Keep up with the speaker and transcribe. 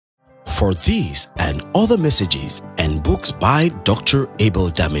For these and other messages and books by Dr. Abel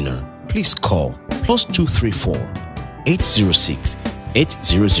Damina, please call +234 806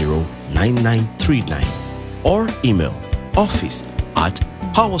 800 9939 or email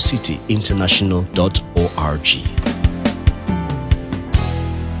office@powercityinternational.org.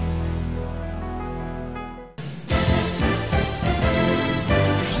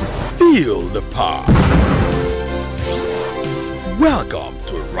 Feel the power. Welcome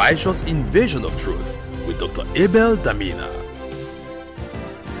to Righteous Invasion of Truth with Dr. Abel Damina.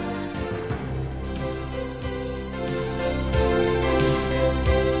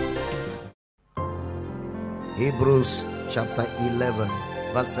 Hebrews chapter 11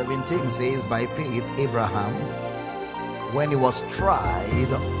 verse 17 says, by faith Abraham, when he was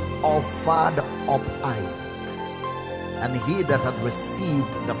tried, offered up Isaac, and he that had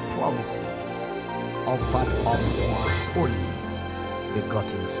received the promises offered up his only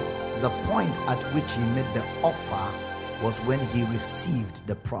begotten son. The point at which he made the offer was when he received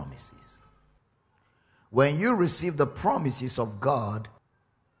the promises. When you receive the promises of God,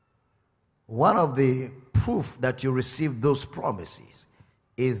 one of the proof that you receive those promises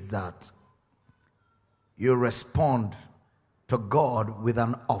is that you respond to God with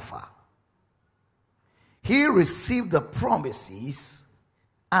an offer. He received the promises,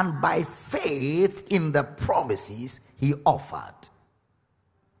 and by faith in the promises, he offered.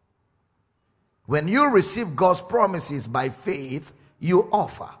 When you receive God's promises by faith, you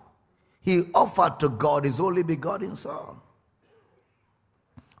offer. He offered to God his only begotten son,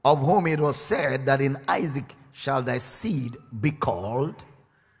 of whom it was said that in Isaac shall thy seed be called.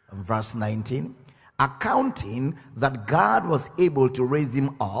 Verse 19, accounting that God was able to raise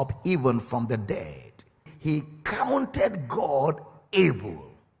him up even from the dead. He counted God able.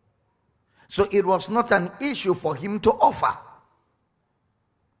 So it was not an issue for him to offer.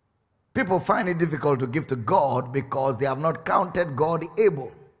 People find it difficult to give to God because they have not counted God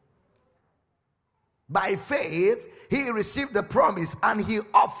able. By faith, he received the promise and he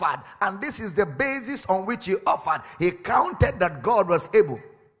offered. And this is the basis on which he offered. He counted that God was able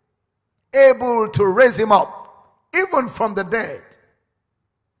to raise him up, even from the dead.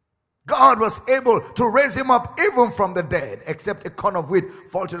 God was able to raise him up even from the dead, except a corn of wheat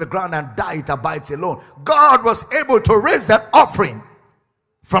fall to the ground and die, it abides alone. God was able to raise that offering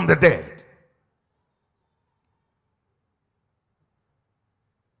from the dead.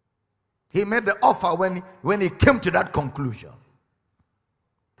 He made the offer when he came to that conclusion.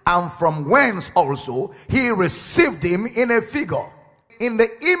 And from whence also he received him in a figure, in the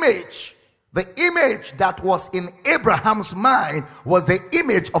image. The image that was in Abraham's mind was the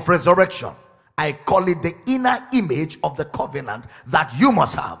image of resurrection. I call it the inner image of the covenant that you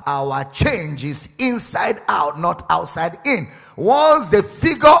must have. Our change is inside out, not outside in. Once the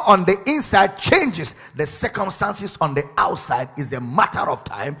figure on the inside changes, the circumstances on the outside is a matter of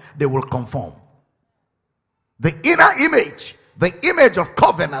time. They will conform. The inner image, the image of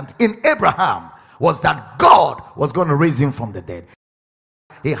covenant in Abraham, was that God was going to raise him from the dead.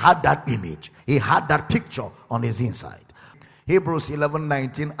 He had that image. He had that picture on his inside. Hebrews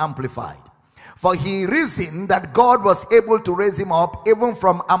 11:19 amplified. For he reasoned that God was able to raise him up even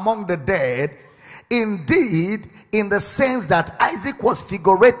from among the dead. Indeed, in the sense that Isaac was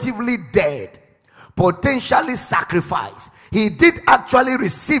figuratively dead, potentially sacrificed. He did actually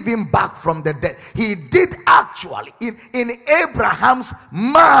receive him back from the dead. He did actually, in Abraham's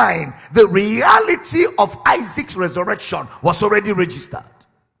mind, the reality of Isaac's resurrection was already registered.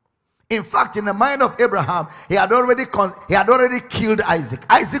 In fact, in the mind of Abraham, he had already killed Isaac.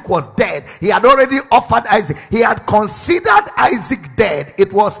 Isaac was dead. He had already offered Isaac. He had considered Isaac dead. He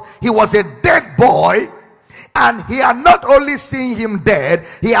was a dead boy. And he had not only seen him dead,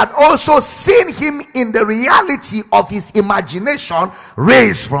 he had also seen him in the reality of his imagination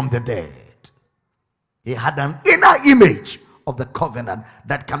raised from the dead. He had an inner image of the covenant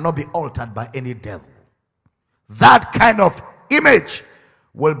that cannot be altered by any devil. That kind of image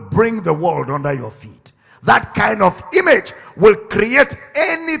will bring the world under your feet. That kind of image will create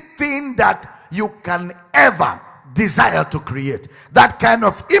anything that you can ever desire to create. That kind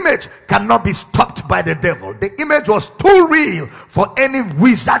of image cannot be stopped by the devil. The image was too real for any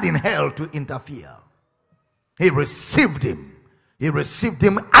wizard in hell to interfere. He received him. He received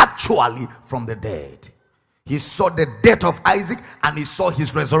him actually from the dead. He saw the death of Isaac and he saw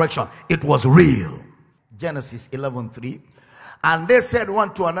his resurrection. It was real. Genesis 11:3. And they said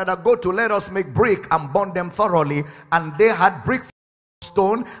one to another, go to, let us make brick and burn them thoroughly. And they had brick for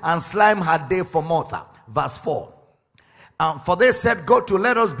stone, and slime had they for mortar. Verse 4. For they said, go to,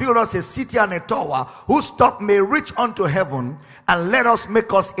 let us build us a city and a tower, whose top may reach unto heaven, and let us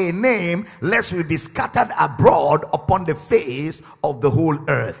make us a name, lest we be scattered abroad upon the face of the whole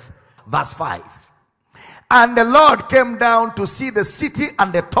earth. Verse 5. And the Lord came down to see the city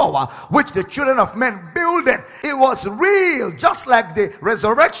and the tower which the children of men builded. It was real, just like the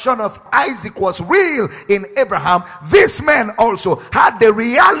resurrection of Isaac was real in Abraham. These men also had the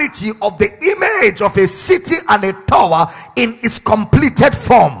reality of the image of a city and a tower in its completed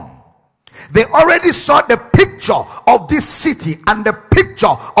form. They already saw the picture of this city and the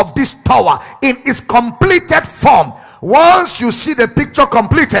picture of this tower in its completed form. Once you see the picture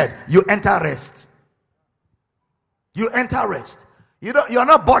completed, you enter rest. You enter rest. You're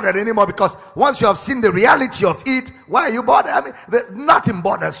not bothered anymore, because once you have seen the reality of it, why are you bothered? I mean, nothing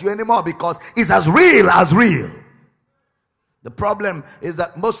bothers you anymore, because it's as real as real. The problem is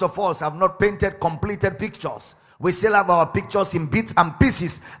that most of us have not painted completed pictures. We still have our pictures in bits and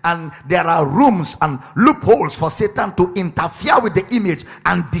pieces, and there are rooms and loopholes for Satan to interfere with the image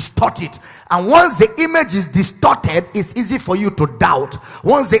and distort it. And once the image is distorted, it's easy for you to doubt.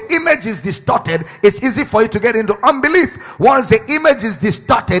 Once the image is distorted, it's easy for you to get into unbelief. Once the image is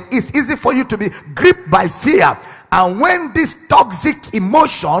distorted, it's easy for you to be gripped by fear. And when these toxic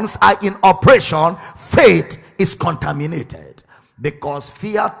emotions are in operation, faith is contaminated, because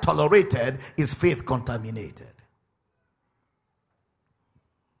fear tolerated is faith contaminated.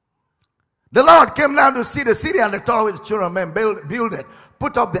 The Lord came down to see the city and the tower which the children of men builded.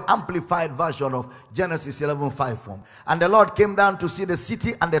 Put up the amplified version of Genesis 11:5 form. And the Lord came down to see the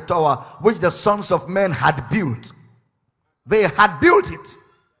city and the tower which the sons of men had built. They had built it.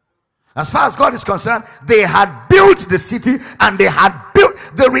 As far as God is concerned, they had built the city, and they had built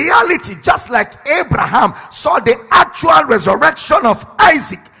the reality, just like Abraham saw the actual resurrection of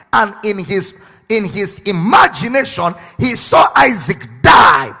Isaac, and in his imagination he saw Isaac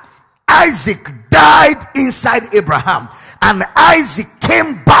die. Isaac died inside Abraham, and Isaac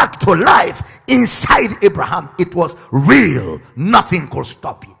came back to life inside Abraham. It was real. Nothing could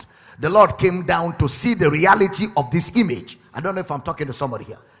stop it. The Lord came down to see the reality of this image. I don't know if I'm talking to somebody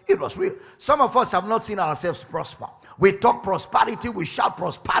here. It was real. Some of us have not seen ourselves prosper. We talk prosperity, we shout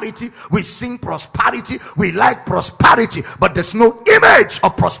prosperity, we sing prosperity, we like prosperity, but there's no image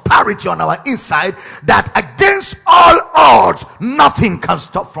of prosperity on our inside, that against all odds, nothing can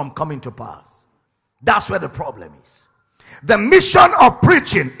stop from coming to pass. That's where the problem is. The mission of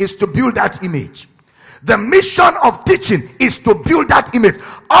preaching is to build that image. The mission of teaching is to build that image.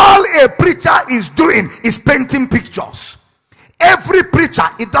 All a preacher is doing is painting pictures. Every preacher,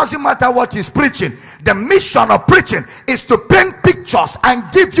 it doesn't matter what he's preaching, the mission of preaching is to paint pictures and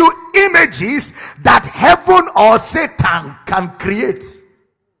give you images that heaven or Satan can create.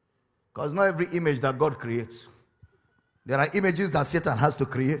 Because not every image that God creates. There are images that Satan has to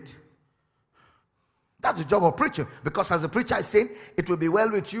create. That's the job of preaching. Because as the preacher is saying, it will be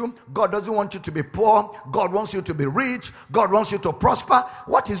well with you. God doesn't want you to be poor. God wants you to be rich. God wants you to prosper.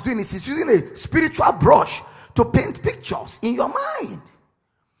 What he's doing is he's using a spiritual brush to paint pictures in your mind.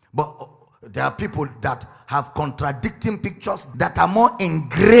 But there are people that have contradicting pictures that are more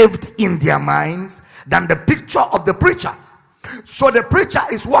engraved in their minds than the picture of the preacher. So the preacher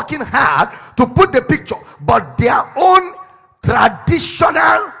is working hard to put the picture, but their own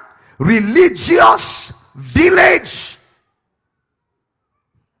traditional, religious, village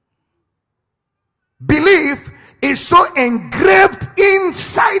belief is so engraved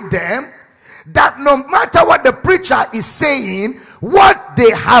inside them that no matter what the preacher is saying, what they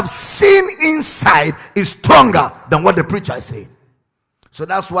have seen inside is stronger than what the preacher is saying. So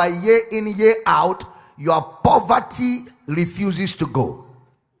that's why year in, year out, your poverty refuses to go.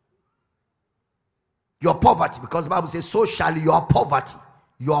 Your poverty, because the Bible says, so shall your poverty.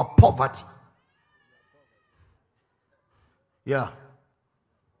 Your poverty. Yeah.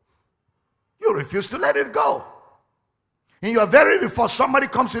 You refuse to let it go. And you are very, before somebody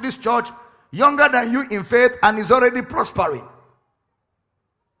comes to this church, younger than you in faith, and is already prospering.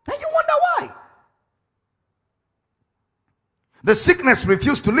 And you wonder why. The sickness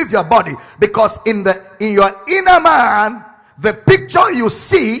refused to leave your body, because in your inner man, the picture you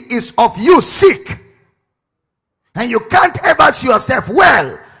see is of you sick. And you can't ever see yourself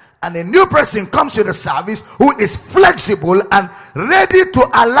well. And a new person comes to the service who is flexible and ready to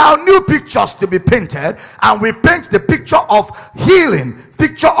allow new pictures to be painted. And we paint the picture of healing,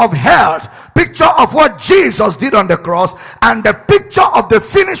 picture of health, picture of what Jesus did on the cross, and the picture of the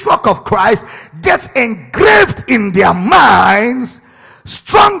finished work of Christ gets engraved in their minds,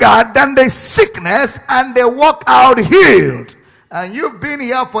 stronger than the sickness, and they walk out healed. And you've been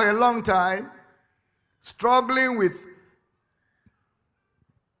here for a long time, struggling with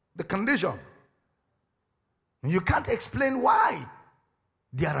the condition. You can't explain why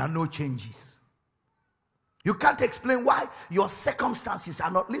there are no changes. You can't explain why your circumstances are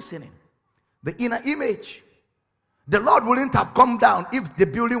not listening. The inner image. The Lord wouldn't have come down if the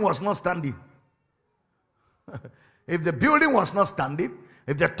building was not standing. If the building was not standing,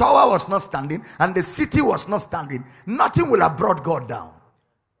 if the tower was not standing, and the city was not standing, nothing will have brought God down.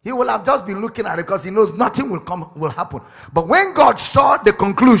 He will have just been looking at it because he knows nothing will happen. But when God saw the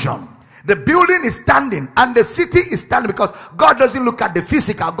conclusion, the building is standing and the city is standing, because God doesn't look at the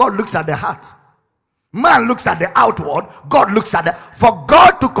physical, God looks at the heart. Man looks at the outward, God looks at the... For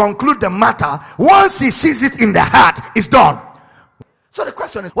God to conclude the matter, once he sees it in the heart, it's done. So the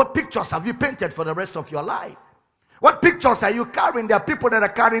question is, what pictures have you painted for the rest of your life? What pictures are you carrying? There are people that are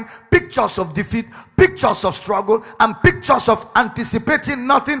carrying pictures of defeat, pictures of struggle, and pictures of anticipating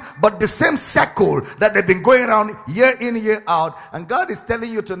nothing but the same circle that they've been going around year in, year out. And God is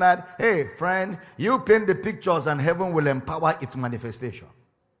telling you tonight, hey friend, you paint the pictures and heaven will empower its manifestation.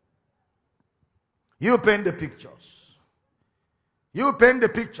 You paint the pictures. You paint the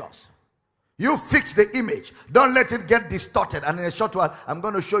pictures. You fix the image. Don't let it get distorted. And in a short while, I'm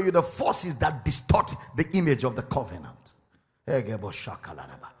going to show you the forces that distort the image of the covenant.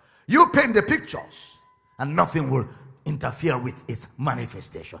 You paint the pictures and nothing will interfere with its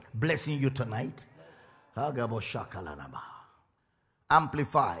manifestation. Blessing you tonight.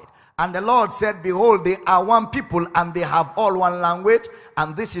 Amplified. And the Lord said, behold, they are one people and they have all one language.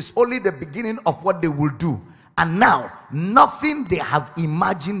 And this is only the beginning of what they will do. And now, nothing they have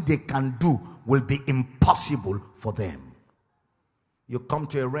imagined they can do will be impossible for them. You come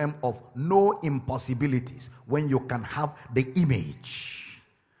to a realm of no impossibilities when you can have the image,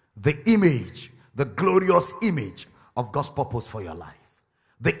 the glorious image of God's purpose for your life,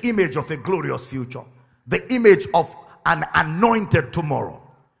 the image of a glorious future, the image of an anointed tomorrow.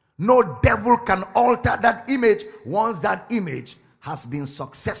 No devil can alter that image once that image has been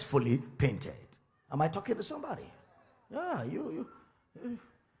successfully painted. Am I talking to somebody? Yeah,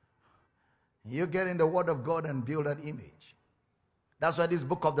 you get in the word of God and build that image. That's why this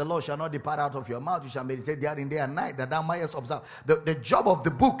book of the law shall not depart out of your mouth. You shall meditate therein day and night, that thou mayest observe. The job of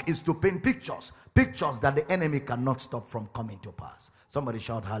the book is to paint pictures. Pictures that the enemy cannot stop from coming to pass. Somebody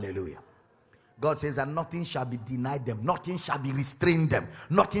shout hallelujah. God says that nothing shall be denied them. Nothing shall be restrained them.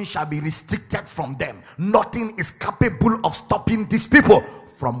 Nothing shall be restricted from them. Nothing is capable of stopping these people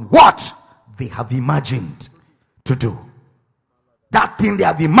from what they have imagined to do. That thing they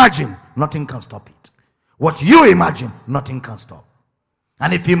have imagined, nothing can stop it. What you imagine, nothing can stop.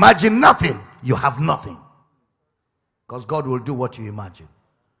 And if you imagine nothing, you have nothing. Because God will do what you imagine.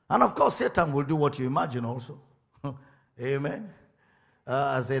 And of course, Satan will do what you imagine also. Amen.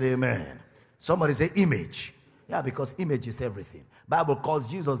 I said amen. Somebody say image. Yeah, because image is everything. Bible calls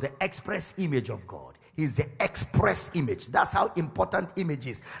Jesus the express image of God. He's the express image. That's how important image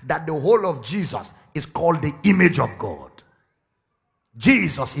is. That the whole of Jesus is called the image of God.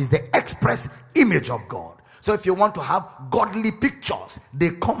 Jesus is the express image of God. So if you want to have godly pictures,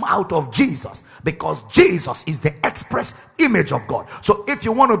 they come out of Jesus, because Jesus is the express image of God. So if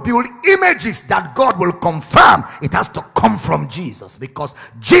you want to build images that God will confirm, it has to come from Jesus, because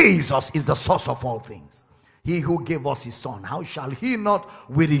Jesus is the source of all things. He who gave us his son, how shall he not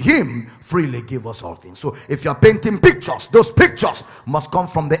with him freely give us all things? So if you're painting pictures, those pictures must come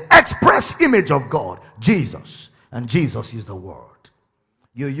from the express image of God, Jesus. And Jesus is the word.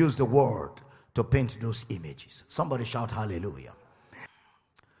 You use the word to paint those images. Somebody shout hallelujah.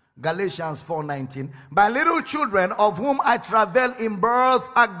 Galatians 4:19. By little children, of whom I travail in birth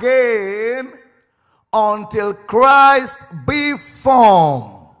again, until Christ be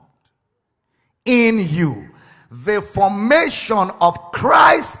formed in you. The formation of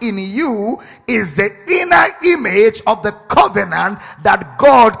Christ in you is the inner image of the covenant that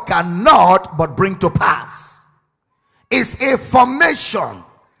God cannot but bring to pass. It's a formation.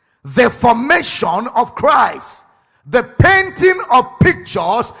 The formation of Christ. The painting of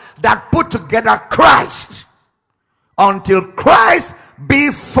pictures that put together Christ. Until Christ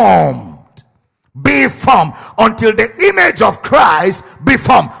be formed. Be formed. Until the image of Christ be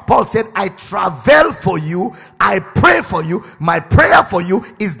formed. Paul said, I travail for you. I pray for you. My prayer for you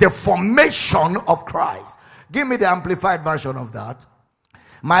is the formation of Christ. Give me the amplified version of that.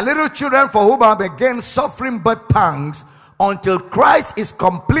 My little children, for whom I began suffering but pangs, until Christ is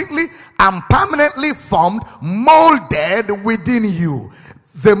completely and permanently formed, molded within you.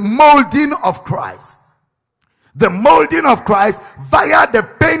 The molding of Christ. The molding of Christ via the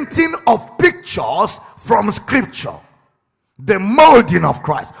painting of pictures from scripture. The molding of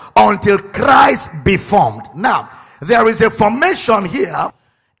Christ until Christ be formed. Now, there is a formation here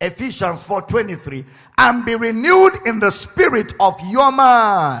Ephesians 4:23, and be renewed in the spirit of your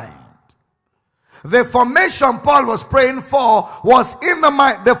mind. The formation Paul was praying for was in the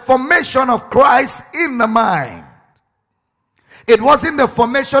mind, the formation of Christ in the mind. It wasn't the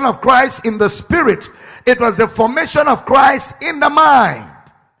formation of Christ in the spirit, it was the formation of Christ in the mind.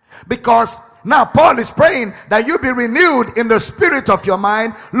 Because now Paul is praying that you be renewed in the spirit of your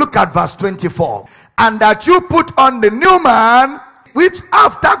mind. Look at verse 24. And that you put on the new man, which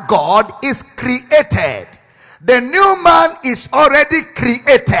after God is created. The new man is already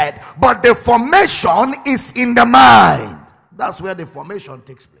created, but the formation is in the mind. That's where the formation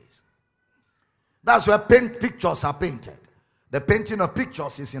takes place. That's where pictures are painted. The painting of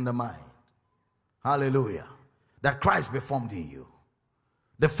pictures is in the mind. Hallelujah. That Christ be formed in you.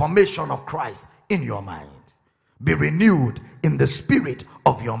 The formation of Christ in your mind. Be renewed in the spirit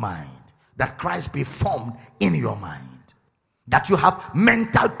of your mind. That Christ be formed in your mind. That you have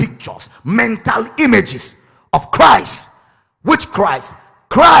mental pictures, mental images of Christ. Which Christ?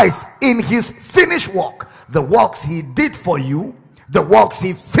 Christ in his finished work. The works he did for you. The works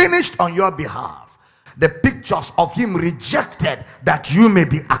he finished on your behalf. The pictures of him rejected that you may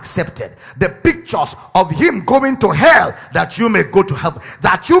be accepted. The pictures of him going to hell that you may go to heaven.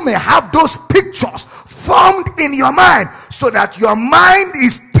 That you may have those pictures formed in your mind, so that your mind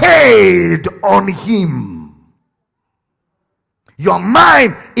is stayed on him. Your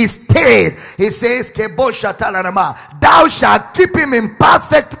mind is stayed. He says, thou shalt keep him in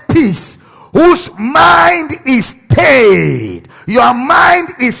perfect peace, whose mind is stayed. Your mind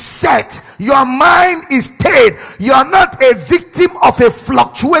is set. Your mind is stayed. You are not a victim of a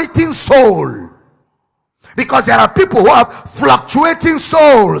fluctuating soul. Because there are people who have fluctuating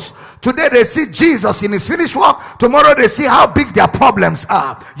souls. Today they see Jesus in his finished work. Tomorrow they see how big their problems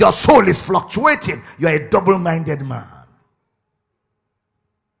are. Your soul is fluctuating. You are a double-minded man.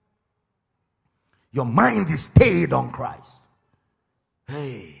 Your mind is stayed on Christ.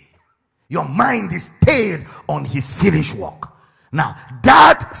 Hey, your mind is stayed on his finished work. Now,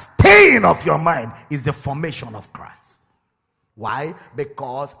 that staying of your mind is the formation of Christ. Why?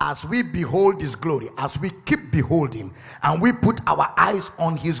 Because as we behold his glory, as we keep beholding, and we put our eyes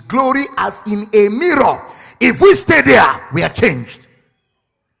on his glory as in a mirror, if we stay there, we are changed.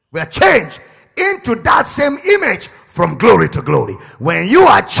 We are changed into that same image from glory to glory. When you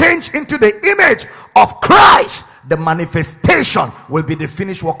are changed into the image of Christ, the manifestation will be the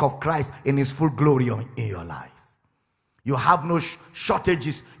finished work of Christ in his full glory in your life. You have no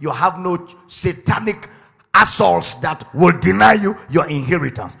shortages. You have no satanic assaults that will deny you your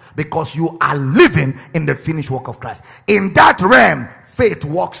inheritance, because you are living in the finished work of Christ. In that realm, faith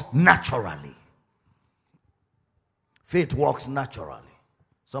works naturally. Faith works naturally.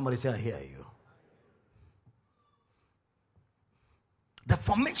 Somebody say, I hear you. The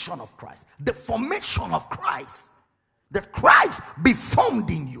formation of Christ. The formation of Christ. That Christ be formed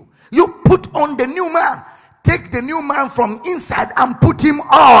in you. You put on the new man. Take the new man from inside and put him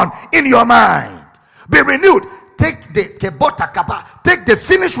on in your mind. Be renewed. Take the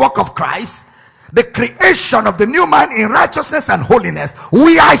finished work of Christ, the creation of the new man in righteousness and holiness.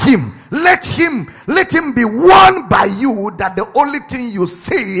 We are him. Let him be won by you, that the only thing you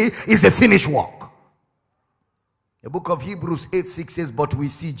see is the finished work. The book of Hebrews 8:6 says, but we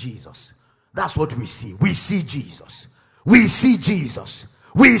see Jesus. That's what we see. We see Jesus. We see Jesus.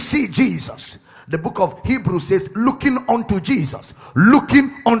 We see Jesus. The book of Hebrews says, looking unto Jesus.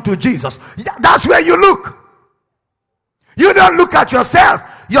 Looking unto Jesus. That's where you look. You don't look at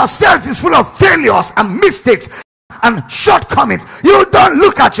yourself. Yourself is full of failures and mistakes and shortcomings. You don't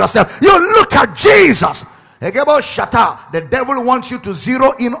look at yourself. You look at Jesus. The devil wants you to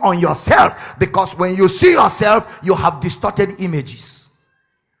zero in on yourself, because when you see yourself, you have distorted images.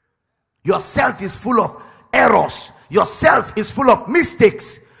 Yourself is full of errors. Yourself is full of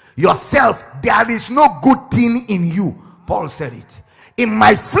mistakes. Yourself, there is no good thing in you. Paul said it. In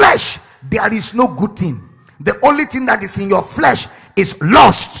my flesh, there is no good thing. The only thing that is in your flesh is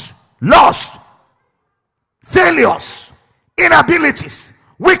lust, failures, inabilities,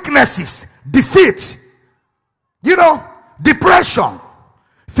 weaknesses, defeat, depression,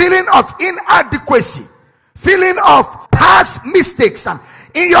 feeling of inadequacy, feeling of past mistakes, and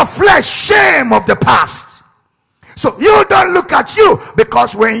in your flesh, shame of the past. So you don't look at you,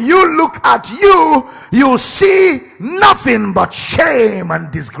 because when you look at you, you see nothing but shame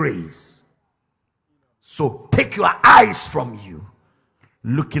and disgrace. So take your eyes from you,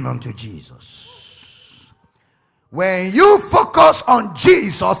 looking unto Jesus. When you focus on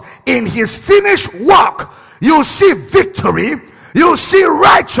Jesus in his finished work, you see victory, you see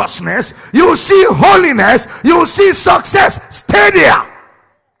righteousness, you see holiness, you see success. Stay there.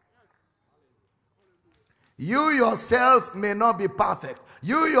 You yourself may not be perfect.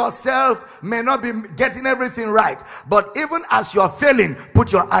 You yourself may not be getting everything right. But even as you're failing,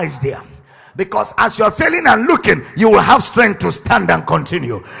 put your eyes there. Because as you're failing and looking, you will have strength to stand and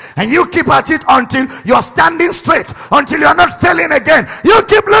continue. And you keep at it until you're standing straight, until you're not failing again. You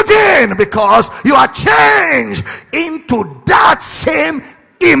keep looking because you are changed into that same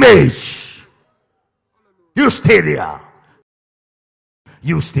image. You stay there.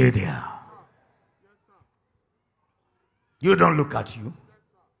 You stay there. You don't look at you.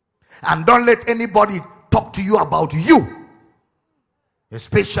 And don't let anybody talk to you about you.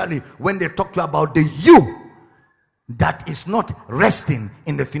 Especially when they talk to you about the you that is not resting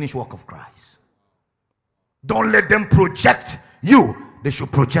in the finished work of Christ. Don't let them project you. They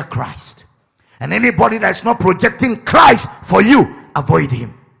should project Christ. And anybody that is not projecting Christ for you, avoid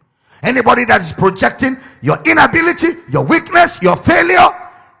him. Anybody that is projecting your inability, your weakness, your failure,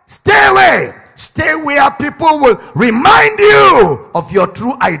 stay away. Stay where people will remind you of your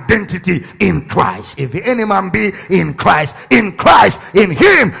true identity in Christ. If any man be in Christ, in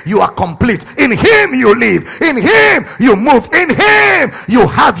him you are complete. In him you live. In him you move. In him you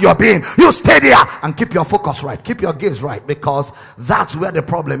have your being. You stay there and keep your focus right. Keep your gaze right, because that's where the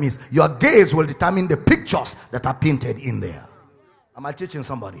problem is. Your gaze will determine the pictures that are painted in there. Am I teaching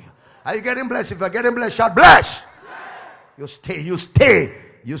somebody? Are you getting blessed? If you're getting blessed, shout bless. You stay.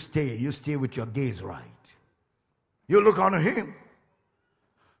 You stay with your gaze right. You look on him.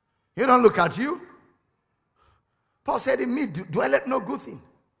 You don't look at you. Paul said, in me dwelleth no good thing.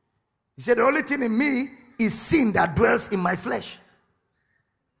 He said, the only thing in me is sin that dwells in my flesh.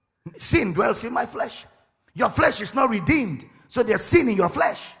 Sin dwells in my flesh. Your flesh is not redeemed, so there's sin in your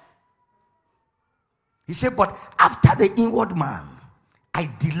flesh. He said, but after the inward man, I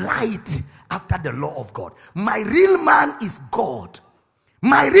delight after the law of God. My real man is God.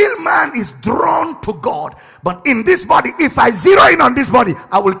 My real man is drawn to God. But in this body, if I zero in on this body,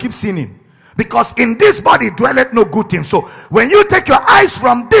 I will keep sinning. Because in this body dwelleth no good thing. So when you take your eyes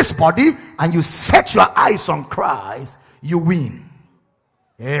from this body and you set your eyes on Christ, you win.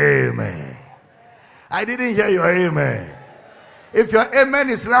 Amen. I didn't hear your amen. If your amen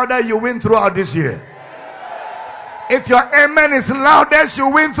is louder, you win throughout this year. If your amen is loudest,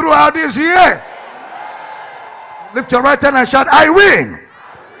 you win throughout this year. Lift your right hand and shout, I win.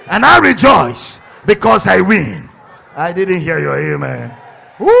 And I rejoice because I win. I didn't hear your amen.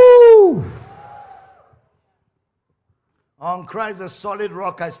 Woo! On Christ the solid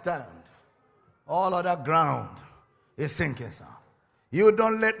rock I stand. All other ground is sinking, sir. You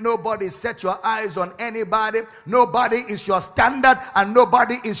don't let nobody set your eyes on anybody. Nobody is your standard and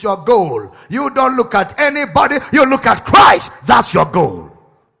nobody is your goal. You don't look at anybody. You look at Christ. That's your goal.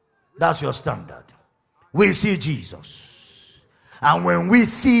 That's your standard. We see Jesus. And when we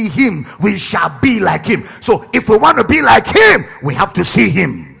see him, we shall be like him. So if we want to be like him, we have to see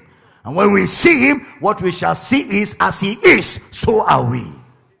him. And when we see him, what we shall see is as he is, so are we.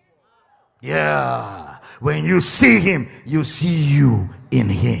 Yeah. When you see him, you see you in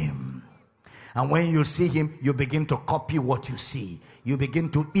him. And when you see him, you begin to copy what you see. You begin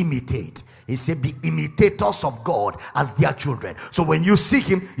to imitate. He said, be imitators of God as their children. So when you see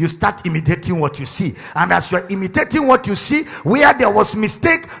him, you start imitating what you see. And as you're imitating what you see, where there was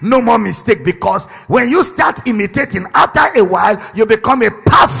mistake, no more mistake. Because when you start imitating, after a while, you become a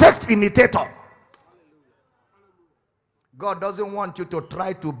perfect imitator. God doesn't want you to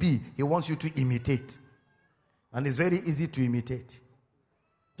try to be. He wants you to imitate. And it's very easy to imitate.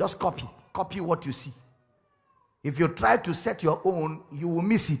 Just copy. Copy what you see. If you try to set your own, you will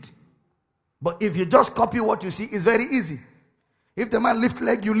miss it. But if you just copy what you see, it's very easy. If the man lift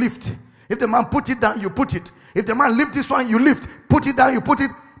leg, you lift. If the man put it down, you put it. If the man lift this one, you lift. Put it down, you put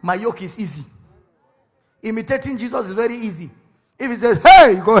it. My yoke is easy. Imitating Jesus is very easy. If he says,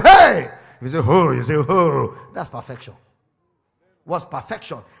 hey, you go, hey. If he says, oh, you say, oh. That's perfection. What's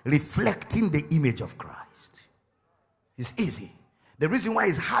perfection? Reflecting the image of Christ. It's easy. The reason why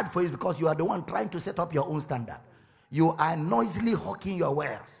it's hard for you is because you are the one trying to set up your own standard. You are noisily hawking your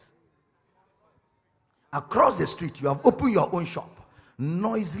wares. Across the street, you have opened your own shop.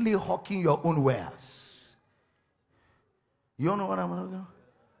 Noisily hawking your own wares. You know what I'm talking about?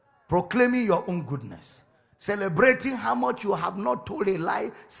 Proclaiming your own goodness. Celebrating how much you have not told a lie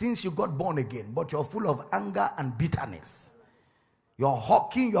since you got born again. But you're full of anger and bitterness. You're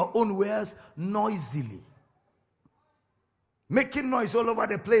hawking your own wares noisily. Making noise all over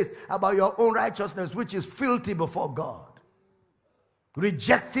the place about your own righteousness, which is filthy before God.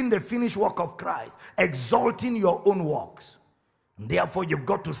 Rejecting the finished work of Christ. Exalting your own works. And therefore, you've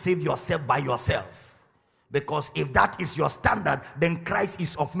got to save yourself by yourself. Because if that is your standard, then Christ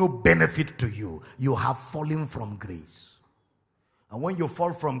is of no benefit to you. You have fallen from grace. And when you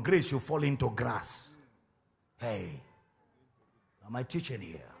fall from grace, you fall into grass. Hey, am I teaching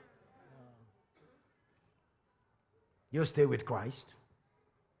here? You stay with Christ.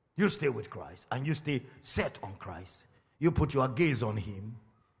 You stay with Christ. And you stay set on Christ. You put your gaze on him.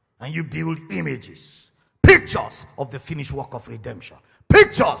 And you build images. Pictures of the finished work of redemption.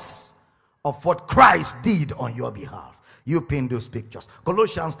 Pictures of what Christ did on your behalf. You paint those pictures.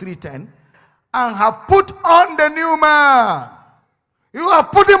 Colossians 3:10. And have put on the new man. You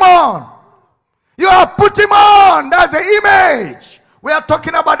have put him on. You have put him on. That's the image. We are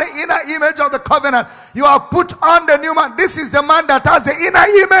talking about the inner image of the covenant. You have put on the new man. This is the man that has the inner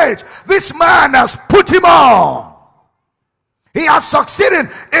image. This man has put him on. He has succeeded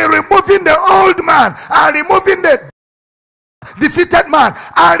in removing the old man and removing the defeated man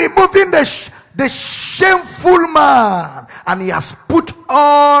and removing the shameful man. And he has put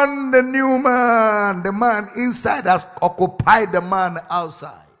on the new man. The man inside has occupied the man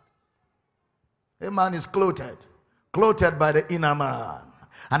outside. The man is clothed by the inner man.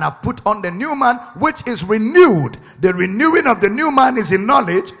 And I've put on the new man, which is renewed. The renewing of the new man is in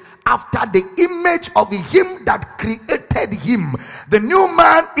knowledge, after the image of him that created him. The new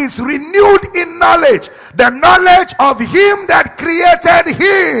man is renewed in knowledge. The knowledge of him that created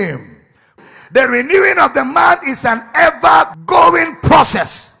him. The renewing of the man is an ever-going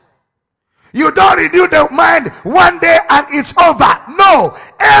process. You don't renew the mind one day and it's over. No.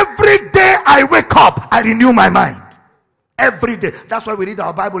 Every day I wake up, I renew my mind. Every day. That's why we read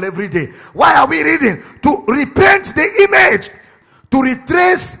our Bible every day. Why are we reading? To repaint the image. To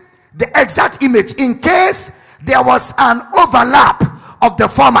retrace the exact image in case there was an overlap of the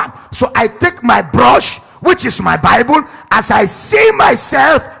former. So I take my brush, which is my Bible. As I see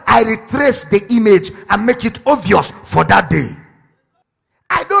myself, I retrace the image and make it obvious for that day.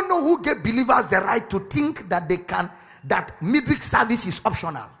 I don't know who gave believers the right to think that that midweek service is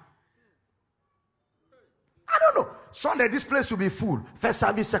optional. I don't know. Sunday this place will be full. First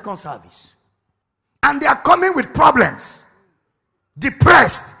service, second service. And they are coming with problems.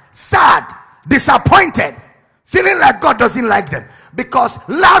 Depressed, sad, disappointed, feeling like God doesn't like them. Because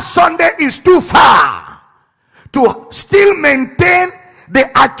last Sunday is too far to still maintain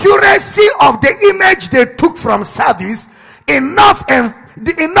the accuracy of the image they took from service, enough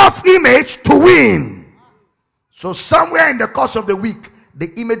image to win. So somewhere in the course of the week,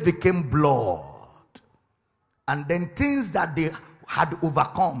 the image became blurred. And then things that they had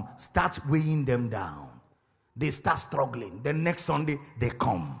overcome start weighing them down. They start struggling. The next Sunday, they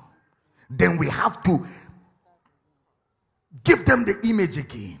come. Then we have to give them the image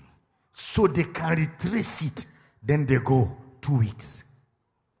again so they can retrace it. Then they go 2 weeks.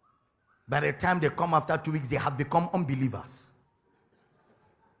 By the time they come after 2 weeks, they have become unbelievers.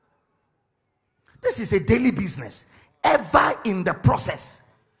 This is a daily business. Ever in the process.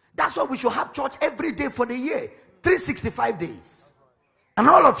 That's why we should have church every day for the year. 365 days. And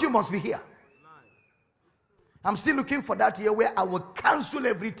all of you must be here. I'm still looking for that year where I will cancel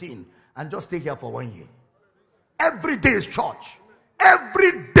everything and just stay here for 1 year. Every day is church.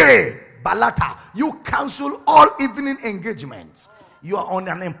 Every day, Balata. You cancel all evening engagements. You are on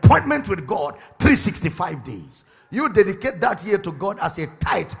an appointment with God 365 days. You dedicate that year to God as a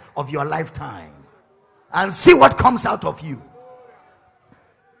tithe of your lifetime. And see what comes out of you.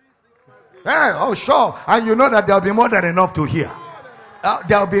 Hey, oh sure. And you know that there will be more than enough to hear.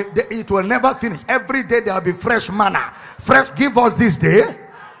 It will never finish. Every day there will be fresh manna. Fresh, give us this day.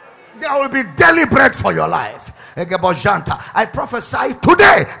 There will be daily bread for your life. I prophesy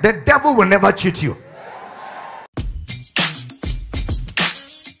today, the devil will never cheat you.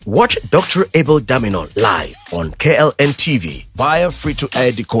 Watch Dr. Abel Damino live on KLN TV via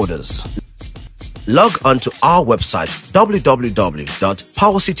free-to-air decoders. Log on to our website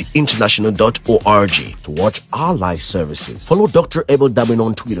www.powercityinternational.org to watch our live services. Follow Dr. Abel Damino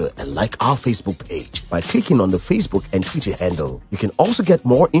on Twitter and like our Facebook page by clicking on the Facebook and Twitter handle. You can also get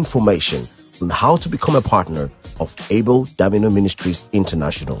more information on how to become a partner of Abel Damino Ministries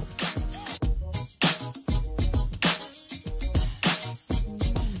International.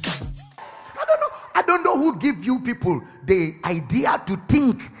 I don't know who give you people the idea to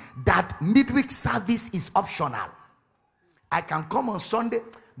think that midweek service is optional. I can come on Sunday,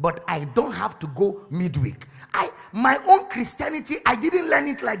 but I don't have to go midweek. My own Christianity, I didn't learn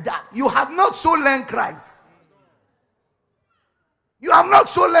it like that. You have not so learned Christ. You have not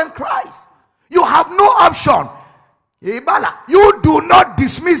so learned Christ. You have no option. You do not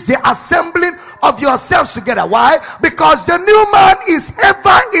dismiss the assembling of yourselves together. Why? Because the new man is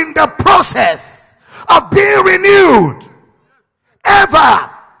ever in the process of being renewed. Ever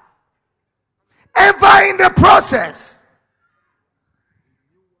in the process.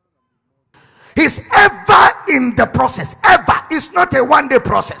 He's ever in the process. Ever. It's not a one-day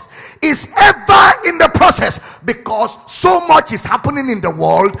process. It's ever in the process, because so much is happening in the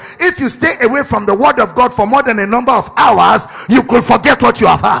world. If you stay away from the word of God for more than a number of hours, you could forget what you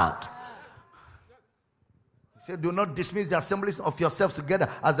have heard. He said, do not dismiss the assemblies of yourselves together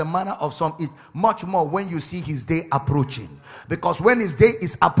as a manner of some eat. Much more when you see his day approaching. Because when his day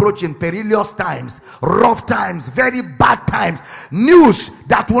is approaching, perilous times, rough times, very bad times, news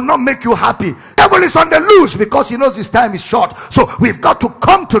that will not make you happy. The devil is on the loose because he knows his time is short. So we've got to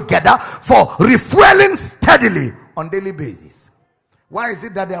come together for refueling steadily on daily basis. Why is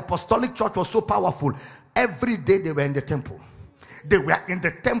it that the apostolic church was so powerful? Every day they were in the temple. They were in the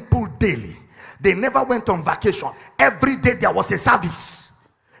temple daily. They never went on vacation. Every day there was a service.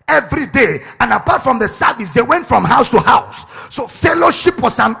 Every day. And apart from the service, they went from house to house. So fellowship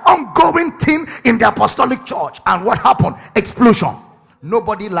was an ongoing thing in the apostolic church. And what happened? Explosion.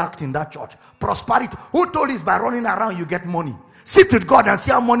 Nobody lacked in that church. Prosperity. Who told us by running around you get money? Sit with God and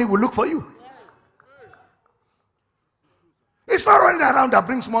see how money will look for you. It's not running around that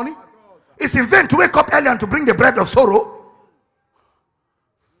brings money. It's in vain to wake up early and to bring the bread of sorrow.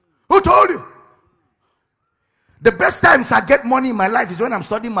 Who told you? The best times I get money in my life is when I'm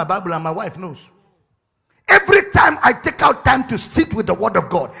studying my Bible, and my wife knows. Every time I take out time to sit with the word of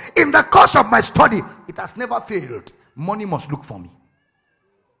God, in the course of my study, it has never failed. Money must look for me.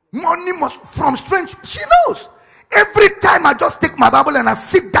 Money must, from strange, she knows. Every time I just take my Bible and I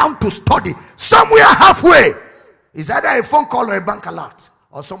sit down to study, somewhere halfway, it's either a phone call or a bank alert,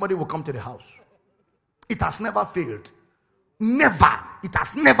 or somebody will come to the house. It has never failed. Never. It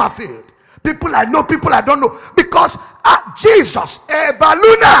has never failed. People I know, people I don't know. Because Jesus, a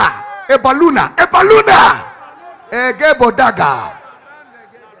baluna, a gebodaga,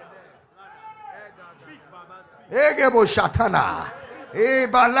 a gebo shatana, a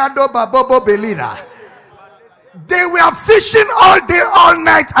balado babobo belina. They were fishing all day, all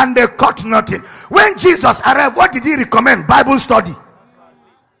night, and they caught nothing. When Jesus arrived, what did he recommend? Bible study.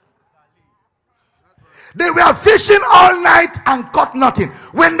 They were fishing all night and caught nothing.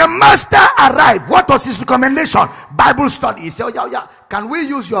 When the master arrived, what was his recommendation? Bible study. He said, oh, yeah, can we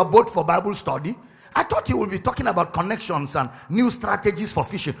use your boat for Bible study? I thought he would be talking about connections and new strategies for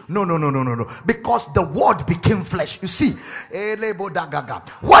fishing. No. Because the word became flesh. You see,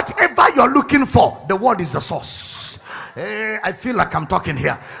 whatever you're looking for, the word is the source. I feel like I'm talking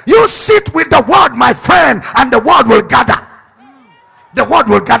here. You sit with the word, my friend, and the word will gather. The word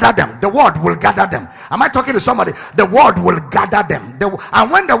will gather them. The word will gather them. Am I talking to somebody? The word will gather them. And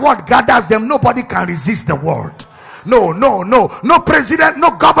when the word gathers them, nobody can resist the word. No president,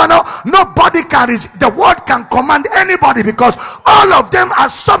 no governor, nobody can resist. The word can command anybody, because all of them are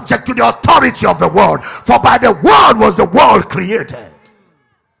subject to the authority of the word. For by the word was the world created.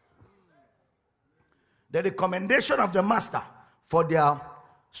 The recommendation of the master for their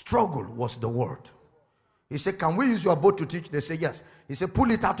struggle was the word. He said, can we use your boat to teach? They say, yes. He said, pull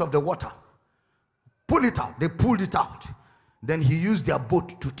it out of the water. Pull it out. They pulled it out. Then he used their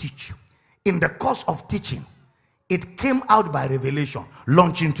boat to teach. In the course of teaching, it came out by revelation,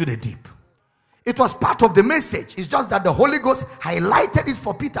 launched into the deep. It was part of the message. It's just that the Holy Ghost highlighted it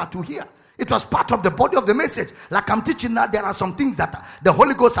for Peter to hear. It was part of the body of the message. Like I'm teaching now, there are some things that the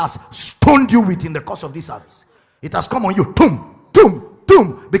Holy Ghost has stoned you with in the course of this service. It has come on you. Tum.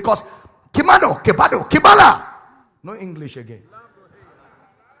 Because Kimado, Kebado, Kibala. No English again.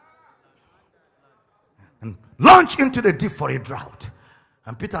 And launch into the deep for a drought.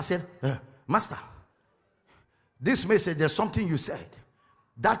 And Peter said, Master, this message, there's something you said.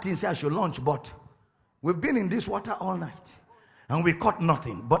 That thing said I should launch, but we've been in this water all night and we caught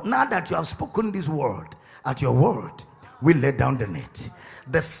nothing. But now that you have spoken this word, at your word, we let down the net.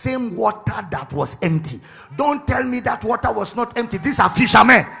 The same water that was empty. Don't tell me that water was not empty. These are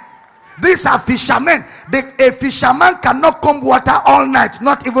fishermen. These are fishermen. A fisherman cannot comb water all night,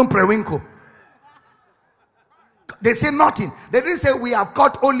 not even periwinkle. They say nothing. They didn't say we have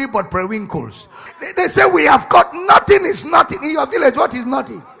caught only but periwinkles. They say we have caught nothing is nothing. In your village, what is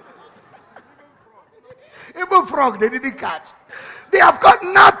nothing? Even frog they didn't catch. They have got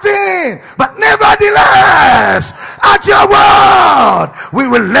nothing. But nevertheless, at your word, we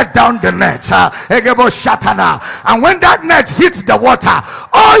will let down the net. And when that net hits the water,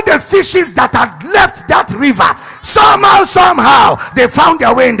 all the fishes that had left that river, somehow, they found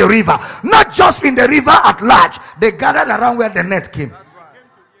their way in the river. Not just in the river at large. They gathered around where the net came.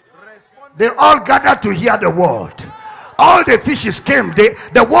 They all gathered to hear the word. all the fishes came.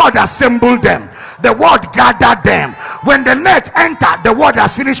 The word assembled them. The word gathered them. When the net entered, the word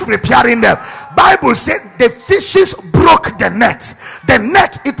has finished preparing them. Bible said the fishes broke the net. The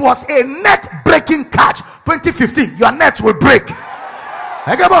net, it was a net breaking catch. 2015, your net will break.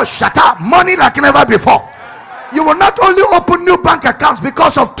 Shut up. Money like never before. You will not only open new bank accounts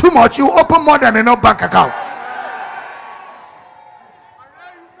because of too much, you open more than enough bank account.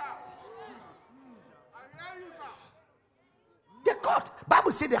 They caught.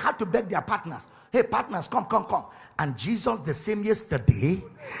 Bible said they had to beg their partners. Hey, partners, come. And Jesus, the same yesterday,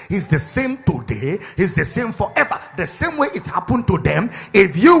 is the same today, is the same forever. The same way it happened to them,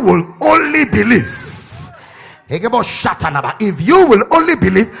 if you will only believe. If you will only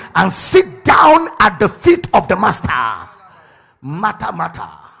believe and sit down at the feet of the master. Matter.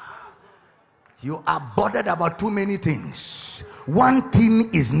 You are bothered about too many things. One thing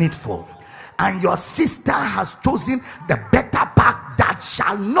is needful. And your sister has chosen the better path that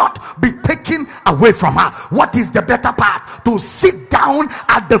shall not be taken away from her. What is the better path? To sit down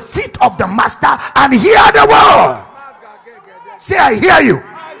at the feet of the master and hear the word. Say, I hear you.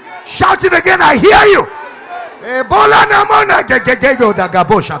 Shout it again, I hear you. Ever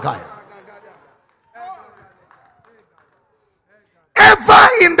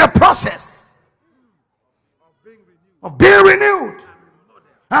in the process of being renewed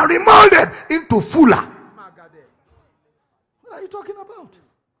and remolded into fuller. What are you talking about?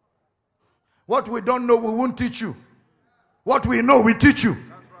 What we don't know, we won't teach you. What we know, we teach you.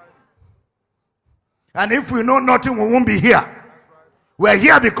 And if we know nothing, we won't be here. We're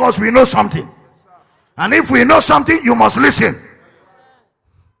here because we know something. And if we know something, you must listen.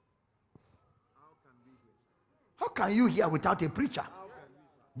 How can you hear without a preacher?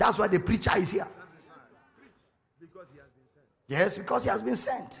 That's why the preacher is here. Yes, because he has been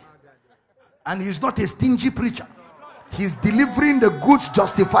sent. And he's not a stingy preacher. He's delivering the goods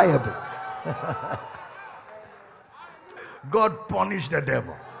justifiable. God punished the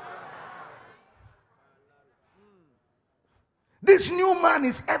devil. This new man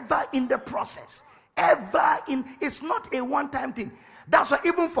is ever in the process. It's not a one-time thing. That's why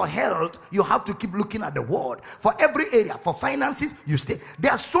even for health, you have to keep looking at the word. For every area, for finances, you stay.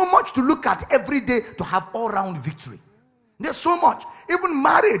 There's so much to look at every day to have all-round victory. There's so much. Even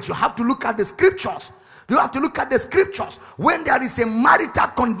marriage, you have to look at the scriptures. You have to look at the scriptures. When there is a marital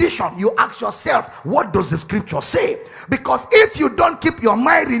condition, you ask yourself, what does the scripture say? Because if you don't keep your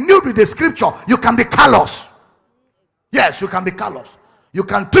mind renewed with the scripture, you can be callous. Yes, you can be callous. You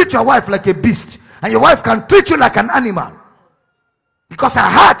can treat your wife like a beast, and your wife can treat you like an animal. Because her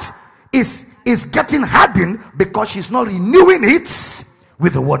heart is getting hardened because she's not renewing it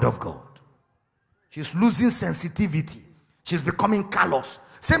with the word of God. She's losing sensitivity. She's becoming callous.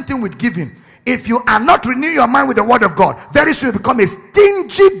 Same thing with giving. If you are not renewing your mind with the word of God, very soon you become a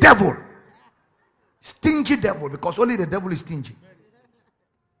stingy devil. Stingy devil, because only the devil is stingy.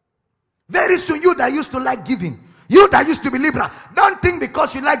 Very soon, you that used to like giving, you that used to be liberal, don't think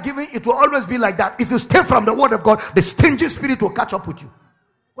because you like giving, it will always be like that. If you stay from the word of God, the stingy spirit will catch up with you.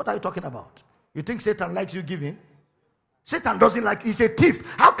 What are you talking about? You think Satan likes you giving? Satan doesn't like, he's a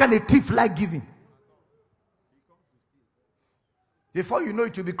thief. How can a thief like giving? Before you know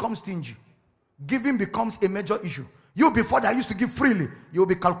it, you become stingy. Giving becomes a major issue. You, before that, used to give freely, you will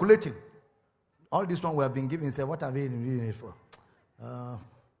be calculating. All this one we have been giving, say, what have we been doing it for?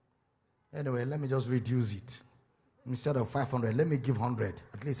 Anyway, let me just reduce it. Instead of 500, let me give 100.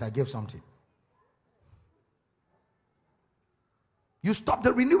 At least I gave something. You stop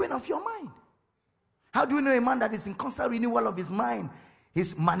the renewing of your mind. How do you know a man that is in constant renewal of his mind?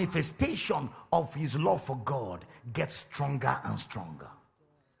 His manifestation of his love for God gets stronger and stronger.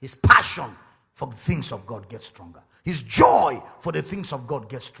 His passion for the things of God gets stronger. His joy for the things of God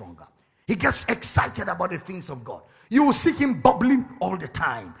gets stronger. He gets excited about the things of God. You will see him bubbling all the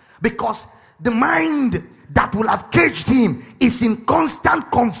time, because the mind that will have caged him is in constant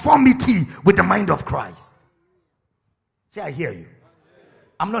conformity with the mind of Christ. Say, I hear you.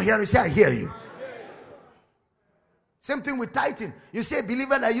 I'm not hearing. Say, I hear you. Same thing with tithing. You say a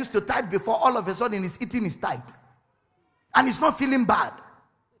believer that used to tithe before, all of a sudden is eating his tithe. And he's not feeling bad.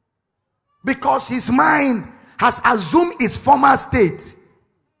 Because his mind has assumed its former state.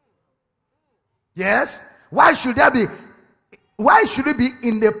 Yes? Why should it be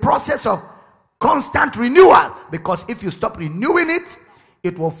in the process of constant renewal? Because if you stop renewing it,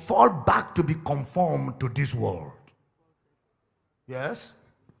 it will fall back to be conformed to this world. Yes?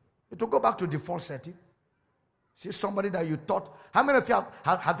 It will go back to default setting. See somebody that you thought, how many of you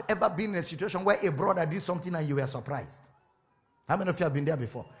have ever been in a situation where a brother did something and you were surprised? How many of you have been there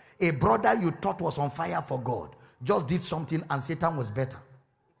before? A brother you thought was on fire for God just did something and Satan was better.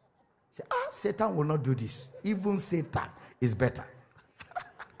 Say, Satan will not do this. Even Satan is better.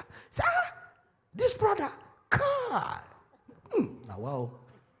 Say, this brother, God. Now, wow.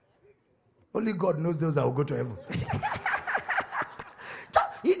 Only God knows those that will go to heaven.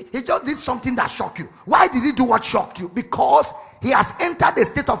 He just did something that shocked you. Why did he do what shocked you? Because he has entered a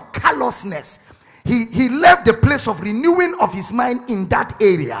state of callousness. He left the place of renewing of his mind in that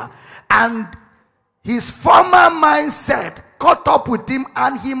area, and his former mindset caught up with him,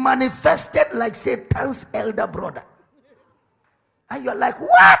 and he manifested like Satan's elder brother. And you're like,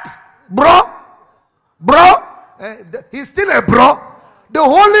 what? Bro? He's still a bro. The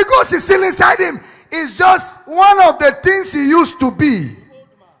Holy Ghost is still inside him. It's just one of the things he used to be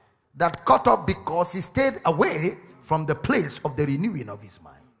that caught up because he stayed away from the place of the renewing of his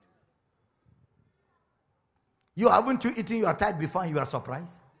mind. You haven't you eaten your tithe before and you are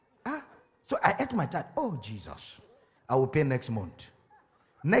surprised? So I ate my tithe. Oh, Jesus. I will pay next month.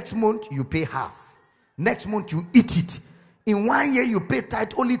 Next month, you pay half. Next month, you eat it. In 1 year, you pay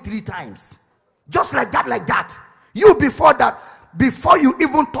tithe only 3 times. Just like that. You before that, before you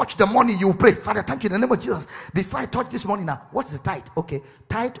even touch the money, you pray. Father, thank you in the name of Jesus. Before I touch this money now, what's the tithe? Okay,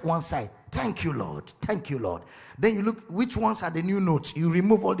 tithe one side. Thank you, Lord. Thank you, Lord. Then you look, which ones are the new notes? You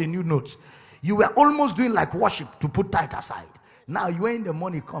remove all the new notes. You were almost doing like worship to put tithe aside. Now, when the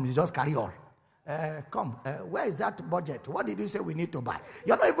money comes, you just carry all. Where is that budget? What did you say we need to buy?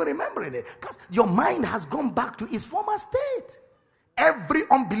 You're not even remembering it because your mind has gone back to its former state. Every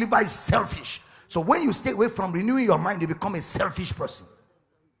unbeliever is selfish. So when you stay away from renewing your mind, you become a selfish person.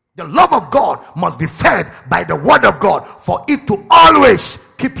 The love of God must be fed by the word of God for it to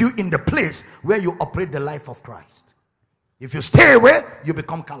always keep you in the place where you operate the life of Christ. If you stay away, you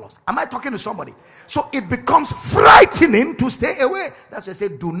become callous. Am I talking to somebody? So it becomes frightening to stay away. That's why I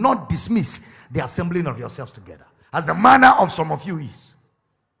say, do not dismiss the assembling of yourselves together, as the manner of some of you is.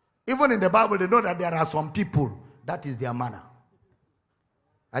 Even in the Bible, they know that there are some people, that is their manner.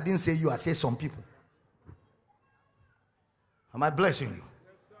 I didn't say you, I say some people. Am I blessing you?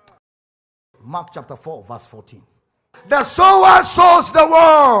 Mark chapter 4, verse 14. The sower sows the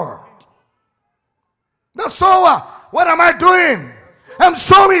word. The sower. What am I doing? I'm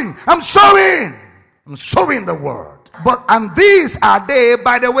sowing the word. And these are they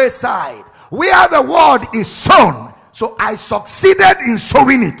by the wayside, where the word is sown. So I succeeded in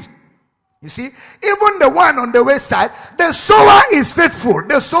sowing it. You see, even the one on the wayside, the sower is faithful.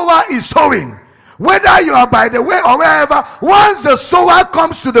 The sower is sowing. Whether you are by the way or wherever, once the sower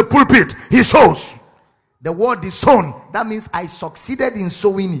comes to the pulpit, he sows. The word is sown. That means I succeeded in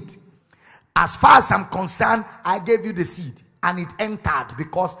sowing it. As far as I'm concerned, I gave you the seed and it entered,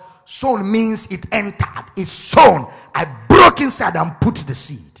 because sown means it entered. It's sown. I broke inside and put the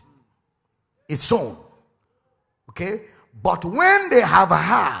seed. It's sown. Okay? But when they have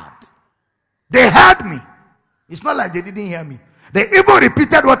heard, they heard me. It's not like they didn't hear me. They even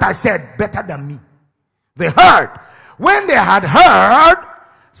repeated what I said better than me. They heard. When they had heard,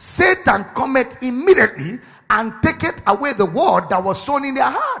 Satan cometh immediately and taketh away the word that was sown in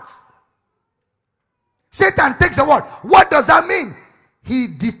their hearts. Satan takes the word. What does that mean? He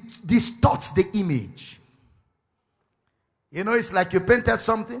distorts the image. You know, it's like you painted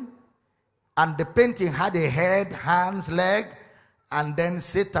something and the painting had a head, hands, leg, and then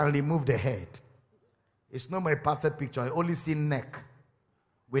Satan removed the head. It's not my perfect picture. I only see neck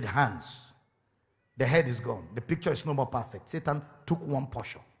with hands. The head is gone. The picture is no more perfect. Satan took one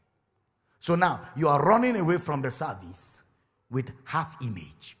portion. So now you are running away from the service with half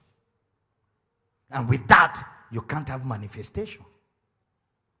image. And with that, you can't have manifestation.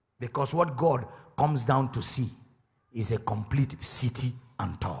 Because what God comes down to see is a complete city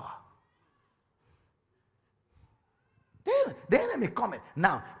and tower. The enemy coming.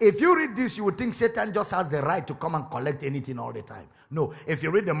 Now, if you read this, you would think Satan just has the right to come and collect anything all the time. No. If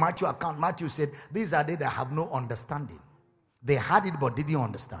you read the Matthew account, Matthew said, these are they that have no understanding. They had it but didn't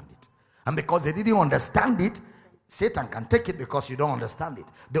understand it. And because they didn't understand it, Satan can take it because you don't understand it.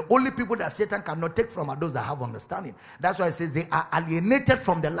 The only people that Satan cannot take from are those that have understanding. That's why it says they are alienated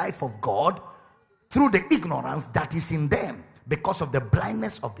from the life of God through the ignorance that is in them because of the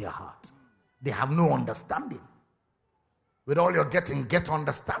blindness of their heart. They have no understanding. With all you're getting, get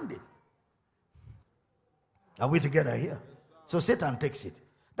understanding. Are we together here? So Satan takes it.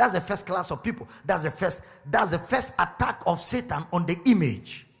 That's the first class of people. That's the first attack of Satan on the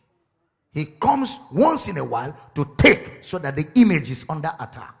image. He comes once in a while to take so that the image is under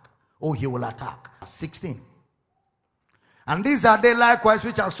attack. Oh, he will attack. 16. And these are they likewise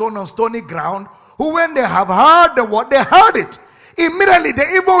which are sown on stony ground, who when they have heard the word, they heard it. Immediately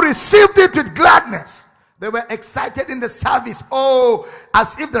they even received it with gladness. They were excited in the service. Oh,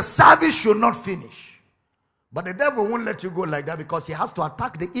 as if the service should not finish. But the devil won't let you go like that because he has to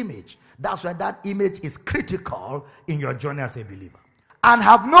attack the image. That's why that image is critical in your journey as a believer. And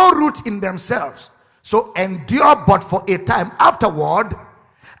have no root in themselves. So endure but for a time. Afterward,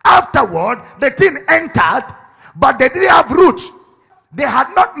 the thing entered, but they didn't have roots. They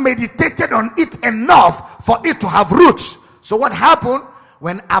had not meditated on it enough for it to have roots. So what happened?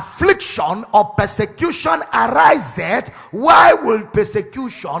 When affliction or persecution arises, why will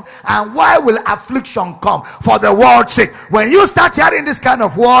persecution and why will affliction come? For the word's sake. When you start hearing this kind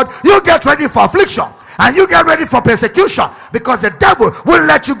of word, you get ready for affliction. And you get ready for persecution. Because the devil will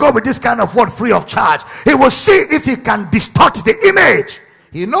let you go with this kind of word free of charge. He will see if he can distort the image.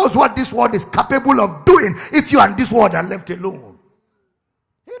 He knows what this word is capable of doing if you and this word are left alone.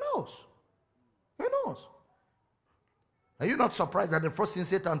 He knows. He knows. Are you not surprised that the first thing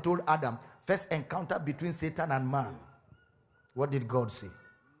Satan told Adam, first encounter between Satan and man? What did God say?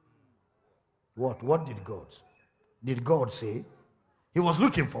 What did God say? Did God say? He was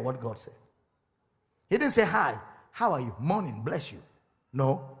looking for what God said. He didn't say, hi, how are you? Morning, bless you.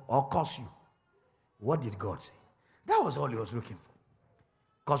 No, or curse you. What did God say? That was all he was looking for.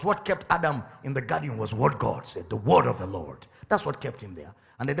 Because what kept Adam in the garden was what God said, the word of the Lord. That's what kept him there.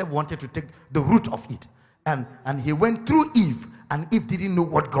 And the devil wanted to take the root of it. And he went through Eve, and Eve didn't know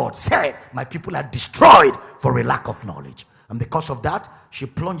what God said. My people are destroyed for a lack of knowledge. And because of that, she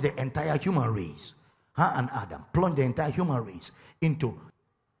plunged the entire human race, and Adam plunged the entire human race into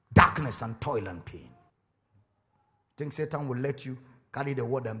darkness and toil and pain. Think Satan will let you carry the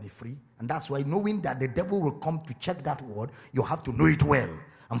word and be free? And that's why, knowing that the devil will come to check that word, you have to know it well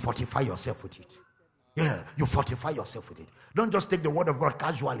and fortify yourself with it. Yeah, you fortify yourself with it. Don't just take the word of God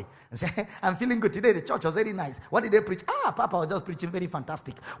casually and say, I'm feeling good today. The church was very nice. What did they preach? Papa was just preaching very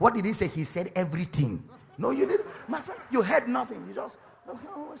fantastic. What did he say? He said everything. No, you didn't. My friend, you heard nothing. You just...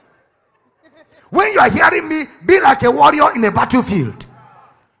 When you are hearing me, be like a warrior in a battlefield.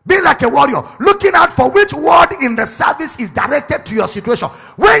 Be like a warrior, looking out for which word in the service is directed to your situation.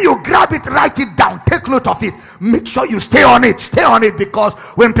 When you grab it, write it down, take note of it. Make sure you stay on it, because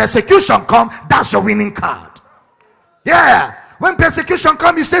when persecution comes, that's your winning card. Yeah, when persecution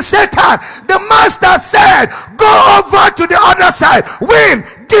comes, you say, Satan, the master said, go over to the other side, win,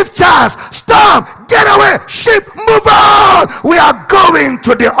 give chance, storm, get away, ship, move on. We are going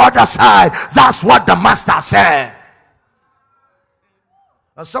to the other side. That's what the master said.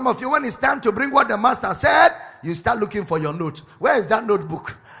 And some of you, when it's time to bring what the master said, you start looking for your notes. Where is that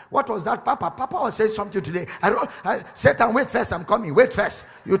notebook? What was that? Papa was saying something today. Satan, wait first, I'm coming. Wait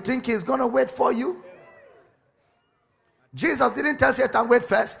first. You think he's going to wait for you? Jesus didn't tell Satan, wait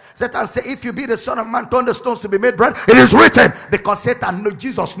first. Satan said, if you be the Son of Man, turn the stones to be made bread. It is written. Because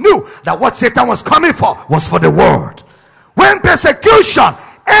Jesus knew that what Satan was coming for was for the word. When persecution,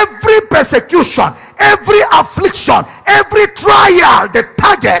 every affliction, every trial, the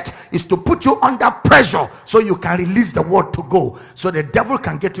target is to put you under pressure so you can release the word to go, so the devil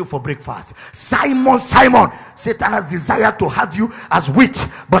can get you for breakfast. Simon, Satan has desired to have you as wheat,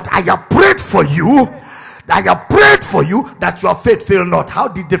 but I have prayed for you. That your faith fail not. How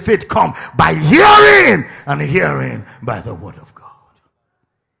did the faith come? By hearing, and hearing by the word of God.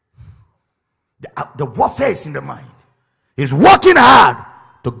 The warfare is in the mind. He's working hard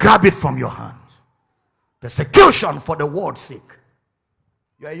to grab it from your hands. Persecution for the word's sake.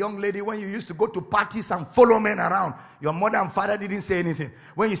 You're a young lady, when you used to go to parties and follow men around, your mother and father didn't say anything.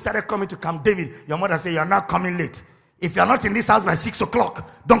 When you started coming to Camp David, your mother said, you're not coming late. If you're not in this house by 6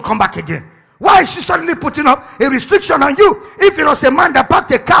 o'clock, don't come back again. Why is she suddenly putting up a restriction on you? If it was a man that parked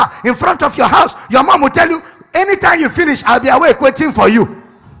a car in front of your house, your mom will tell you, anytime you finish, I'll be awake waiting for you.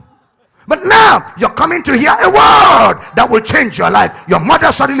 But now you're coming to hear a word that will change your life. Your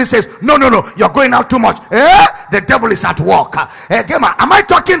mother suddenly says, no, you're going out too much. The devil is at work. Am I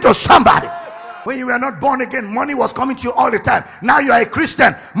talking to somebody? When you were not born again, money was coming to you all the time. Now you are a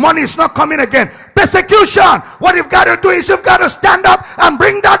Christian, money is not coming again. Persecution. What you've got to do is you've got to stand up and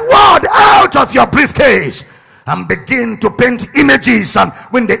bring that word out of your briefcase and begin to paint images. And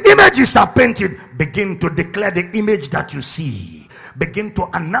when the images are painted, begin to declare the image that you see. Begin to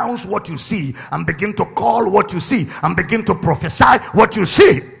announce what you see, and begin to call what you see, and begin to prophesy what you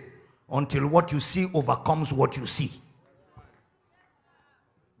see, until what you see overcomes what you see.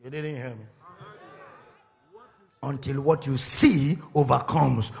 You didn't hear me. Until what you see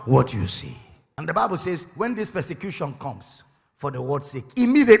overcomes what you see. And the Bible says, when this persecution comes for the word's sake,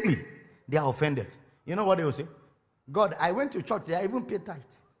 immediately they are offended. You know what they will say? God, I went to church, I even paid tithe.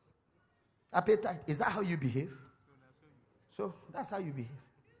 I paid tithe. Is that how you behave? So that's how you behave.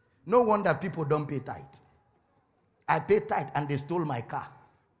 No wonder people don't pay tithe. I paid tithe and they stole my car.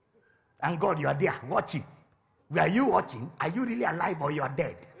 And God, you are there watching. Were you watching? Are you really alive or you are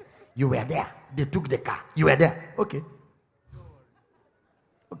dead? You were there. They took the car. You were there. Okay.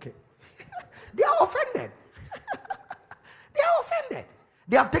 Okay. They are offended. They are offended.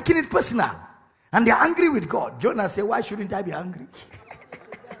 They have taken it personal. And they are angry with God. Jonah said, why shouldn't I be angry?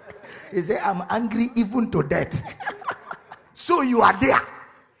 He said, I'm angry even to death. So you are there.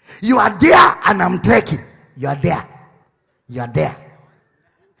 You are there and I'm trekking. You are there. You are there.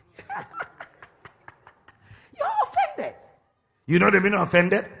 You are offended. You know the meaning of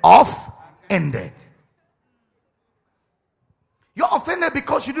offended? Off-ended. You're offended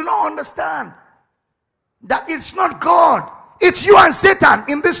because you do not understand that it's not God. It's you and Satan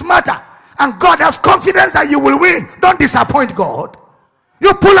in this matter. And God has confidence that you will win. Don't disappoint God.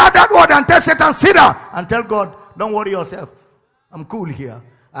 You pull out that word and tell Satan, sit down. And tell God, don't worry yourself. I'm cool here.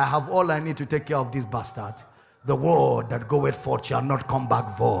 I have all I need to take care of this bastard. The word that goeth forth shall not come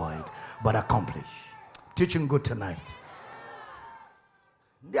back void, but accomplish. Teaching good tonight.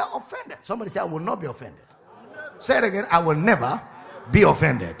 They are offended. Somebody say, I will not be offended. Say it again. I will never be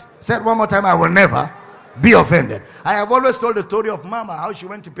offended. Say it one more time. I will never be offended. I have always told the story of Mama, how she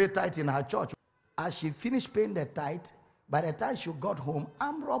went to pay tithe in her church. As she finished paying the tithe, by the time she got home,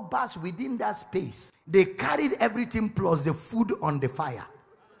 armed robbers within that space, they carried everything plus the food on the fire.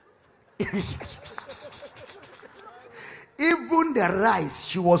 Even the rice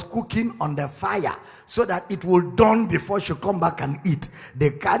she was cooking on the fire so that it will dawn before she come back and eat.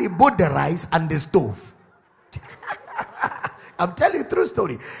 They carry both the rice and the stove. I'm telling you a true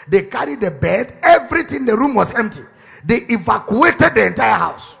story. They carried the bed, everything, the room was empty. They evacuated the entire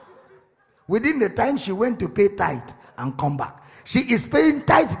house. Within the time she went to pay tithe and come back. She is paying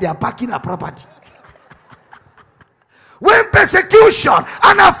tithe, they are packing her property. When persecution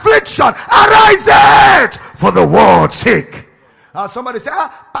and affliction arises for the word's sake. Somebody say,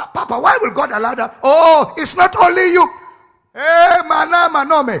 Papa, why will God allow that? Oh, it's not only you. Hey,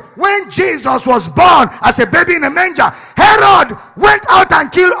 manome. When Jesus was born as a baby in a manger, Herod went out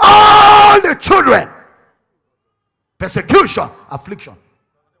and killed all the children. Persecution, affliction.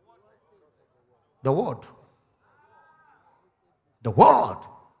 The word. The word.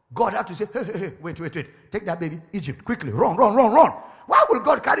 God had to say, hey, wait. Take that baby, Egypt, quickly. Run. Why will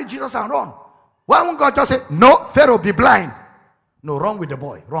God carry Jesus and run? Why won't God just say, no, Pharaoh, be blind? No, run with the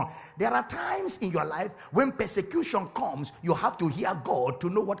boy, run. There are times in your life when persecution comes, you have to hear God to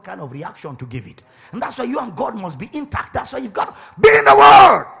know what kind of reaction to give it. And that's why you and God must be intact. That's why you've got to be in the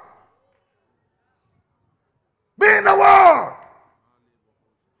Word. Be in the Word.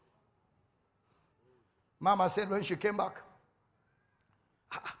 Mama said when she came back,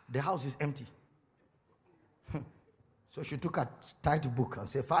 the house is empty. So she took a tithe book and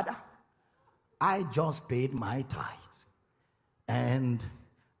said, Father, I just paid my tithe and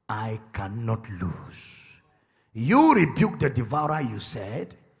I cannot lose. You rebuked the devourer, you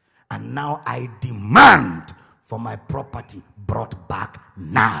said, and now I demand for my property brought back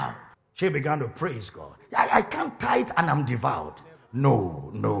now. She began to praise God. I can't tithe and I'm devoured.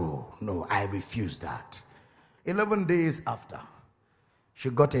 No, I refuse that. 11 days after, she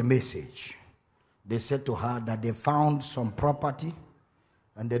got a message. They said to her that they found some property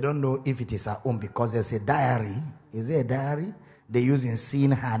and they don't know if it is her own because there's a diary. Is there a diary? They use in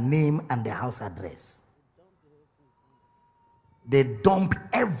seeing her name and the house address. They dump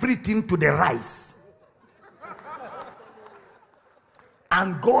everything to the rice.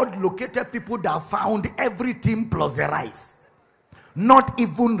 And God located people that found everything plus the rice. Not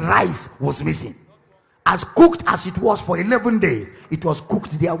even rice was missing. As cooked as it was for 11 days, it was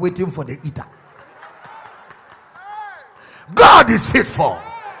cooked there waiting for the eater. God is faithful.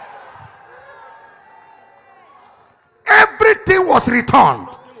 Everything was returned.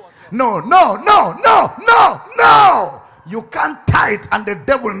 No. You can't tithe and the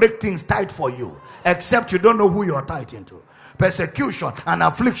devil make things tight for you. Except you don't know who you're tithing to. Persecution and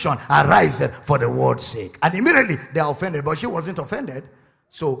affliction arise for the word's sake. And immediately they are offended. But she wasn't offended.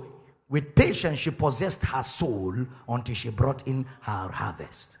 So with patience she possessed her soul until she brought in her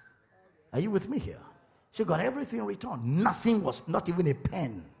harvest. Are you with me here? She got everything returned. Nothing was, not even a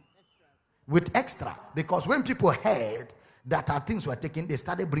pen. With extra. Because when people heard that her things were taken, they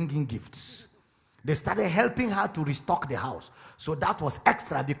started bringing gifts. They started helping her to restock the house. So that was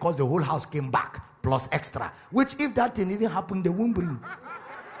extra because the whole house came back. Plus extra. Which if that thing didn't happen, they won't bring.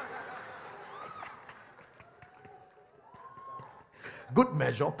 Good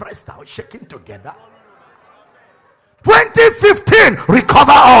measure, pressed out, shaking together. 2015,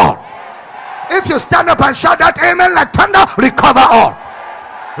 recover all. If you stand up and shout that amen like thunder, recover all.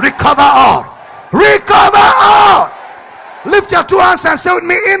 Recover all. Recover all. Lift your two hands and say with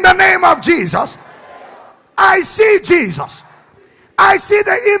me, in the name of Jesus. I see Jesus. I see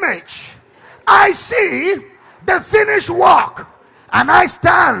the image. I see the finished work. And I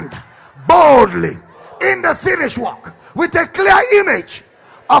stand boldly in the finished work with a clear image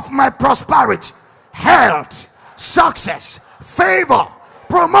of my prosperity, health, success, favor,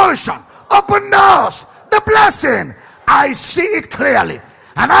 promotion, open doors, the blessing. I see it clearly.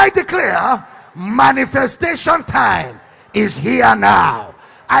 And I declare manifestation time is here now.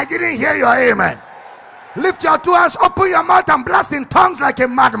 I didn't hear your amen. Lift your two hands, open your mouth and blast in tongues like a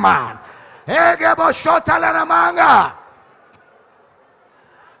madman.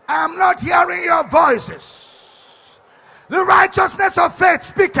 I'm not hearing your voices. The righteousness of faith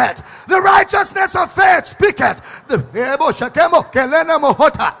speaketh. The righteousness of faith speaketh.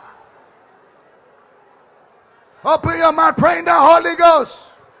 Open your mouth, pray in the Holy Ghost.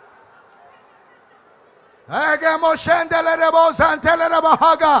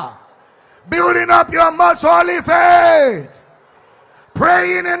 Building up your most holy faith.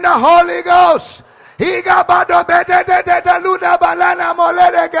 Praying in the Holy Ghost.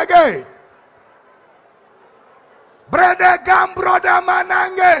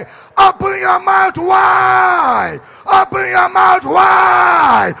 Open your mouth wide. Open your mouth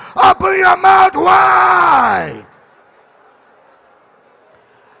wide. Open your mouth wide.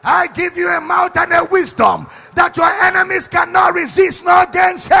 I give you a mouth and a wisdom that your enemies cannot resist nor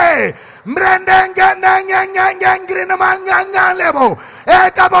gainsay.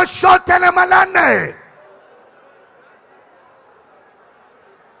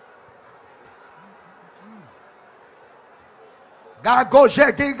 Gago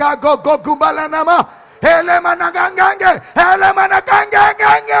jeki gago go gumbalanama hele managange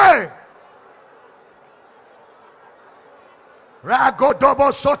rago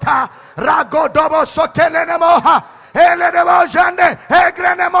dobo sota rago dobo sokelenemo hele debo jande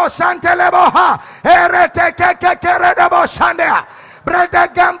egrenemo santelebo erete kekere debo shande brada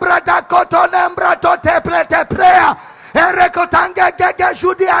gambra da kotonembra to teplete prayer erekotanga gege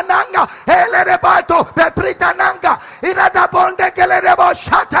judiananga hele debato pepritananga inada bonde kele debo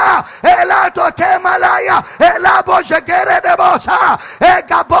shata elato kemalaya elabo jegere debo sa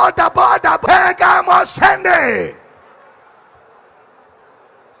egaboda boda egamo sende.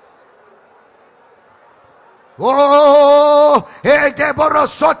 Oh,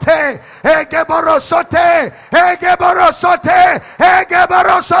 egeborosote, egeborosote, egeborosote,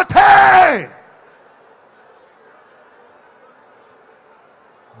 egeborosote.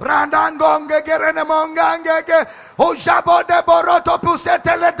 Brandangonge gerene mongangege, ojabo de boroto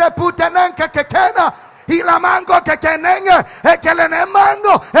pusetele de putenenke kekena, ilamango kekenenge, ekelene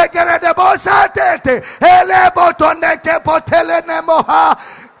mango, egere de bosatete, ele botoneke potelene moha.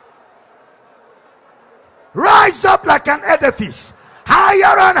 Rise up like an edifice,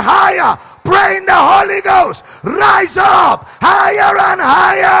 higher and higher. Pray in the Holy Ghost. Rise up higher and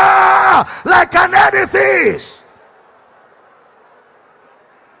higher like an edifice.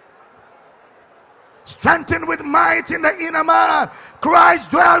 Strengthened with might in the inner man.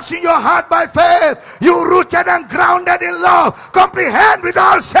 Christ dwells in your heart by faith. You rooted and grounded in love. Comprehend with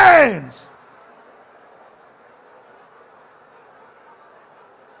all saints.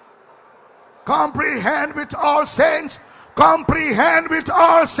 Comprehend with all saints. Comprehend with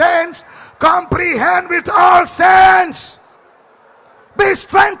all saints. Comprehend with all saints. Be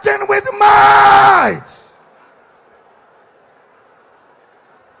strengthened with might.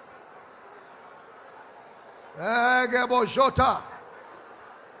 Egeboshota.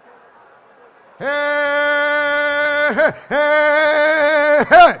 Hey, hey, hey,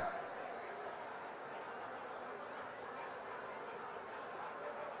 hey.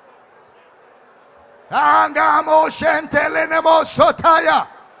 Angamo shentelenemo sotaya.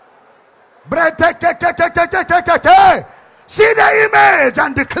 See the image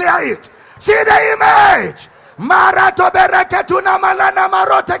and declare it. See the image. Marato bereketuna malana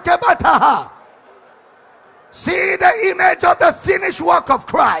marote kebataha. See the image of the finished work of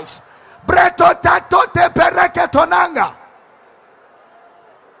Christ. Breto tatote bereketonanga.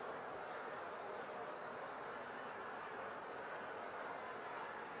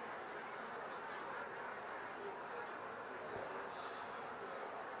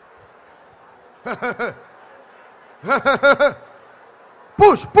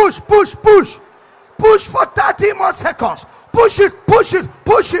 Push, push, push, push. Push for 30 more seconds. Push it, push it,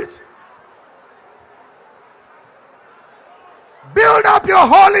 push it. Build up your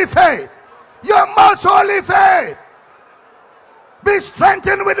holy faith, your most holy faith. Be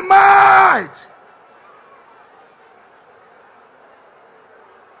strengthened with might.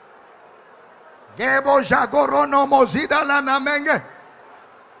 Gebo jagorono mozida la namenge.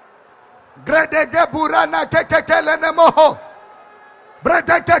 Grede geburana kekekele nemoho.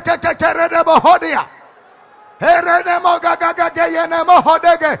 Brede kekekele nemohodia. Herene mogagaga yene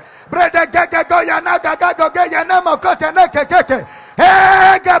mohodege. Brede gegego yana gagago yene mokote nekekeke.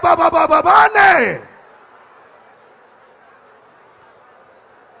 Ege babababane.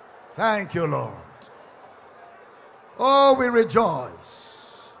 Thank you, Lord. Oh, we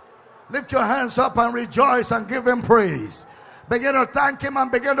rejoice. Lift your hands up and rejoice and give him praise. Begin to thank him and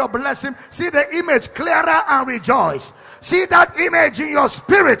begin to bless him. See the image clearer and rejoice. See that image in your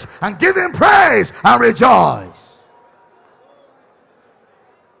spirit and give him praise and rejoice.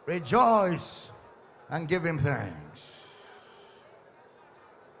 Rejoice and give him thanks.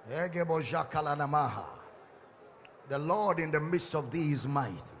 The Lord in the midst of thee is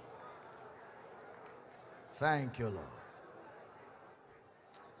mighty. Thank you, Lord.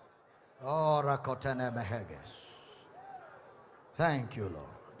 Oh, Rakotene Meheges. Thank you,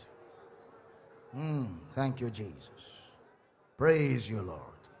 Lord. Thank you, Jesus. Praise you, Lord.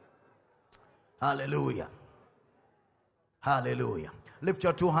 Hallelujah. Hallelujah. Lift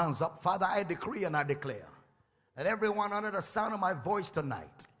your two hands up. Father, I decree and I declare that everyone under the sound of my voice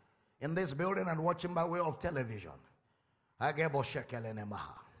tonight in this building and watching by way of television,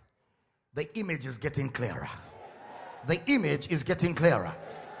 the image is getting clearer. The image is getting clearer.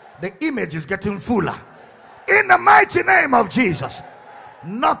 The image is getting fuller. In the mighty name of Jesus,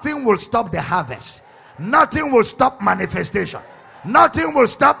 nothing will stop the harvest. Nothing will stop manifestation. Nothing will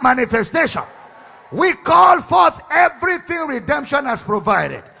stop manifestation. We call forth everything redemption has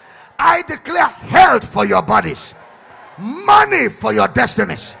provided. I declare health for your bodies, money for your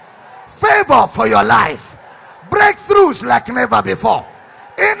destinies, favor for your life, breakthroughs like never before.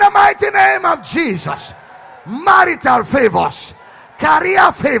 In the mighty name of Jesus, marital favors,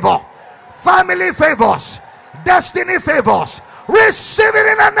 career favor, family favors, destiny favors, receive it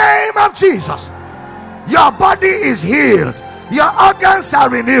in the name of Jesus. Your body is healed. Your organs are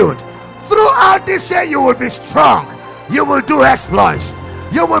renewed. Throughout this year you will be strong. You will do exploits.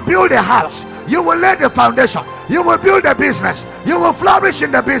 You will build a house. You will lay the foundation. You will build a business. You will flourish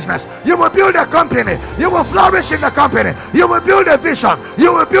in the business. You will build a company. You will flourish in the company. You will build a vision.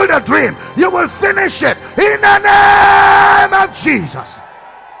 You will build a dream. You will finish it in the name of Jesus.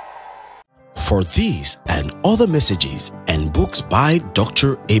 For these and other messages and books by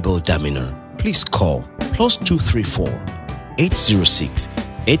Dr. Abel Daminer, please call +234 806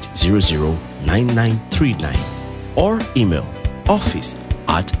 800 9939 or email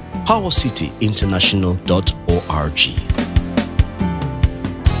office@powercityinternational.org.